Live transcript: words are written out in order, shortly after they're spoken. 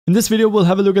In this video, we'll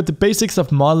have a look at the basics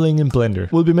of modeling in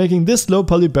Blender. We'll be making this low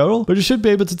poly barrel, but you should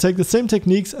be able to take the same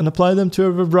techniques and apply them to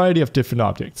a variety of different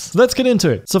objects. So let's get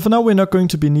into it. So for now, we're not going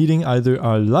to be needing either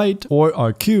our light or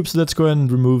our cube, so let's go ahead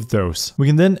and remove those. We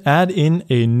can then add in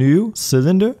a new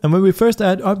cylinder, and when we first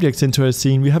add objects into our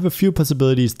scene, we have a few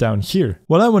possibilities down here.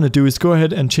 What I want to do is go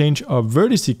ahead and change our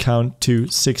vertice count to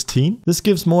 16. This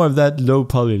gives more of that low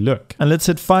poly look. And let's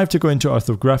hit 5 to go into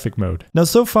orthographic mode. Now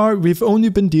so far, we've only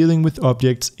been dealing with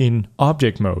objects in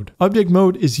object mode. Object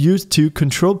mode is used to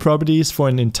control properties for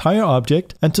an entire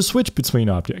object and to switch between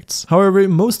objects. However,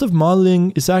 most of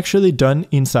modeling is actually done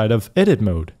inside of edit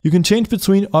mode. You can change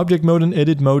between object mode and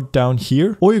edit mode down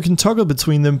here, or you can toggle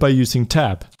between them by using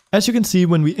tab. As you can see,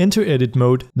 when we enter edit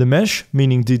mode, the mesh,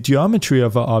 meaning the geometry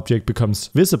of our object, becomes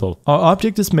visible. Our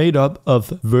object is made up of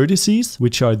vertices,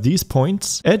 which are these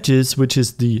points, edges, which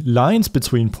is the lines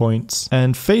between points,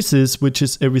 and faces, which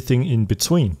is everything in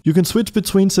between. You can switch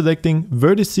between selecting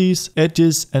vertices,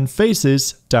 edges, and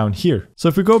faces down here. So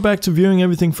if we go back to viewing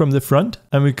everything from the front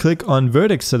and we click on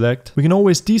vertex select, we can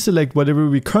always deselect whatever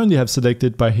we currently have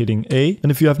selected by hitting A.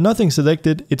 And if you have nothing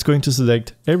selected, it's going to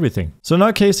select everything. So in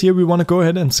our case here, we want to go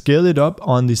ahead and scale it up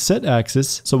on the Z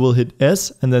axis. So we'll hit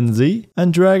S and then Z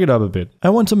and drag it up a bit. I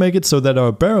want to make it so that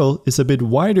our barrel is a bit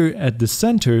wider at the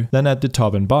center than at the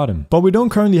top and bottom. But we don't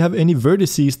currently have any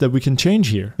vertices that we can change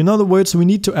here. In other words, we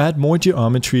need to add more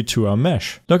geometry to our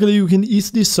mesh. Luckily, you can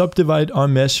easily subdivide our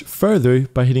mesh further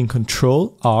by hitting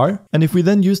Ctrl R. And if we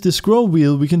then use the scroll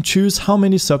wheel, we can choose how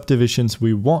many subdivisions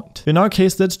we want. In our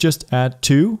case, let's just add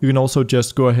 2. You can also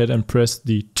just go ahead and press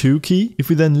the 2 key. If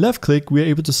we then left click, we are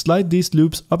able to slide these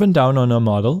loops up and down on our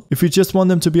model. If we just want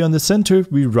them to be on the center,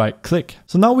 we right click.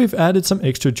 So now we've added some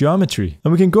extra geometry,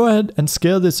 and we can go ahead and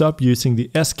scale this up using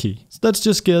the S key. So let's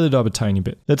just scale it up a tiny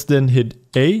bit. Let's then hit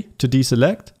A to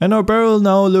deselect, and our barrel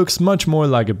now looks much more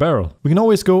like a barrel. We can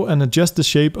always go and adjust the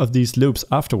shape of these loops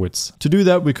afterwards. To do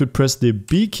that, we could press the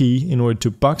B key in order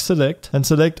to box select and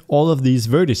select all of these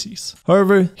vertices.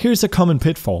 However, here's a common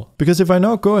pitfall, because if I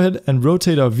now go ahead and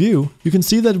rotate our view, you can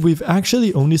see that we've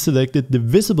actually only selected the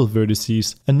visible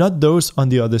vertices and not those on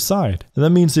the other side. And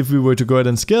that means if we were to go ahead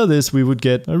and scale this, we would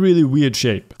get a really weird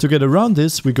shape. To get around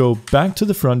this, we go back to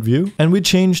the front view and we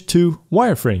change to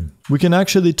wireframe. We can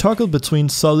actually toggle between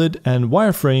solid and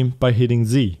wireframe by hitting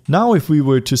Z. Now if we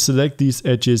were to select these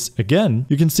edges again,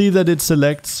 you can see that it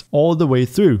selects all the way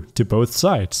through to both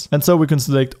sides. And so we can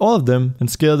select all of them and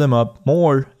scale them up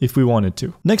more if we wanted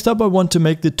to. Next up, I want to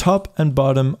make the top and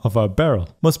bottom of our barrel.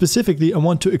 More specifically, I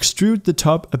want to extrude the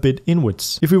top a bit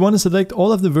inwards. If we want to select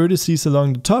all of the vertices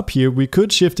along the top here, we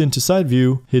could shift into side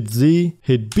view, hit Z,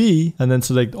 hit B, and then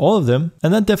select all of them.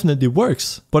 And that definitely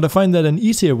works. But I find that an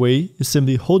easier way is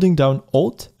simply holding down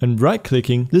Alt and right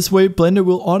clicking. This way Blender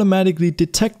will automatically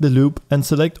detect the loop and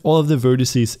select all of the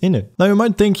vertices in it. Now you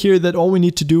might think here that all we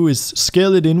need to do is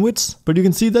scale it inwards, but you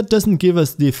can see that doesn't give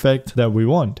us the effect that we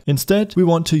want. Instead, we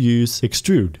want to use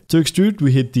Extrude. To extrude,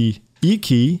 we hit the E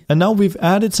key, and now we've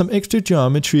added some extra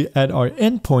geometry at our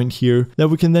endpoint here that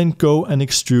we can then go and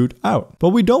extrude out. But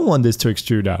we don't want this to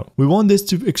extrude out. We want this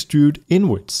to extrude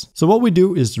inwards. So what we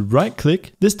do is right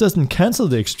click. This doesn't cancel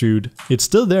the extrude. It's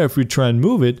still there if we try and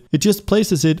move it. It just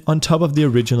places it on top of the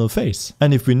original face.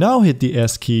 And if we now hit the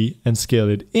S key and scale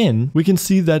it in, we can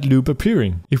see that loop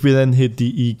appearing. If we then hit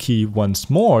the E key once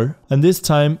more, and this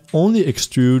time only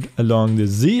extrude along the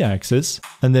Z axis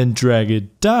and then drag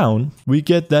it down, we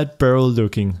get that barrel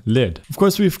looking lid. Of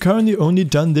course, we've currently only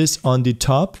done this on the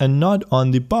top and not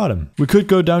on the bottom. We could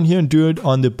go down here and do it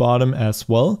on the bottom as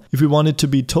well. If we wanted to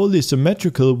be totally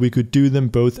symmetrical, we could do them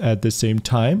both at the same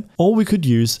time, or we could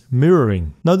use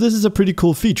mirroring. Now this is a pretty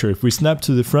cool feature. If we snap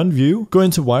to the front view, go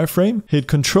into wireframe, hit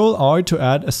Ctrl R to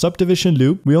add a subdivision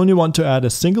loop. We only want to add a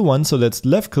single one, so let's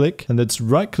left click and let's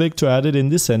right click to add it in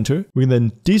the center. We can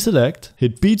then deselect,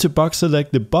 hit B to box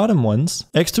select the bottom ones,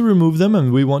 X to remove them,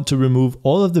 and we want to remove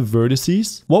all of the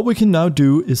vertices. What we can now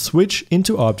do is switch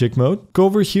into object mode, go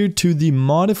over here to the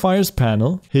modifiers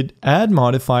panel, hit add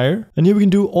modifier, and here we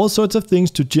can do all sorts of things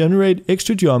to generate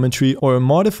extra geometry or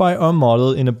modify our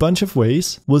model in a bunch of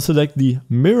ways. We'll select the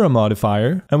mirror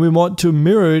modifier and we want to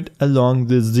mirror it along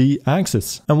the Z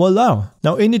axis, and voila!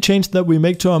 Now any change that we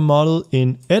make to our model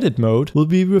in edit mode will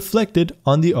be reflected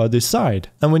on the other side.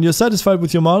 And when you're satisfied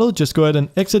with your model, just go ahead and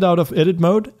exit out of edit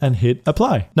mode and hit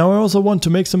apply. Now I also want to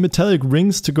make some metallic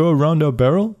rings to go around our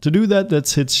barrel. To do that,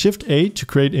 let's hit Shift A to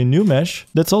create a new mesh.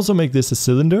 Let's also make this a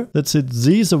cylinder. Let's hit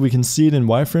Z so we can see it in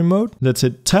wireframe mode. Let's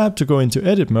hit Tab to go into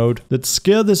edit mode. Let's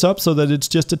scale this up so that it's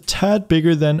just a tad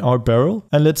bigger than our barrel.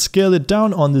 And let's scale it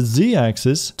down on the Z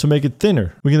axis to make it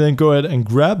thinner. We can then go ahead and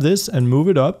grab this and move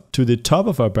it up to the top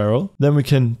of our barrel. Then we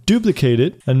can duplicate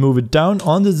it and move it down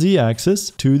on the Z axis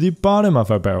to the bottom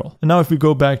of our barrel. And now if we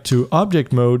go back to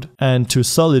object mode and to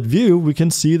solid view, we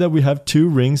can see that we have 2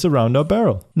 rings around our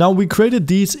barrel. Now we created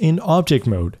these in object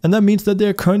mode, and that means that they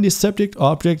are currently subject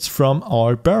objects from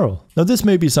our barrel. Now this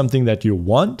may be something that you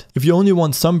want. If you only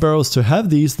want some barrels to have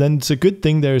these, then it's a good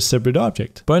thing they're a separate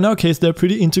object. But in our case, they're a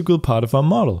pretty integral part of our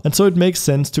model, and so it makes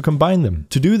sense to combine them.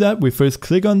 To do that, we first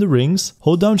click on the rings,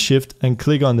 hold down Shift and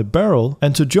click on the barrel,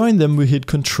 and to join them we hit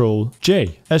Ctrl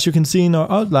J. As you can see in our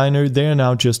outliner, they are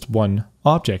now just one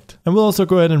object. And we'll also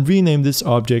go ahead and rename this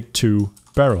object to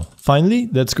barrel. Finally,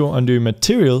 let's go under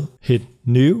material, hit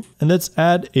new, and let's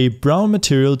add a brown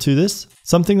material to this.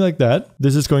 Something like that.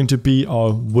 This is going to be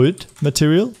our wood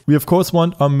material. We of course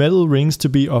want our metal rings to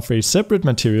be of a separate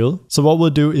material. So what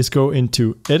we'll do is go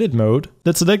into edit mode.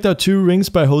 Let's select our 2 rings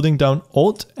by holding down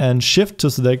Alt and Shift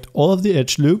to select all of the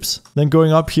edge loops. Then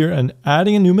going up here and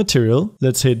adding a new material.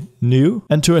 Let's hit new.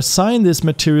 And to assign this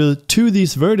material to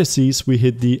these vertices, we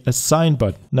hit the assign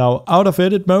button. Now out of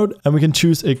edit mode, and we can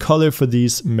choose a color for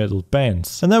these metal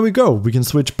bands. And there we go. We can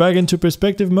switch back into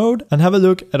perspective mode and have a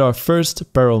look at our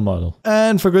first barrel model.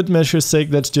 And for good measure's sake,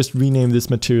 let's just rename this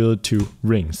material to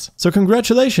rings. So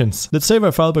congratulations! Let's save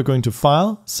our file by going to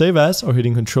File, Save As, or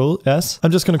hitting Ctrl S.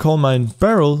 I'm just going to call mine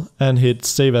barrel and hit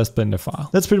Save As Blender File.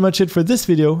 That's pretty much it for this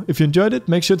video. If you enjoyed it,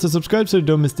 make sure to subscribe so you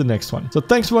don't miss the next one. So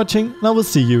thanks for watching, and I will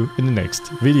see you in the next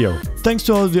video. Thanks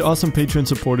to all of the awesome Patreon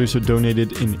supporters who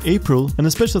donated in April, and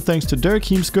a special thanks to Derek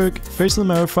Heemskirk, Faisal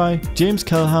Marify, James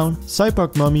Calhoun,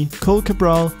 Cyborg Mummy, Cole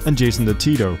Cabral, and Jason the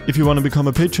Tito. If you want to become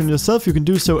a patron yourself, you can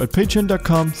do so at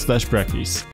patreon.com/Brackeys.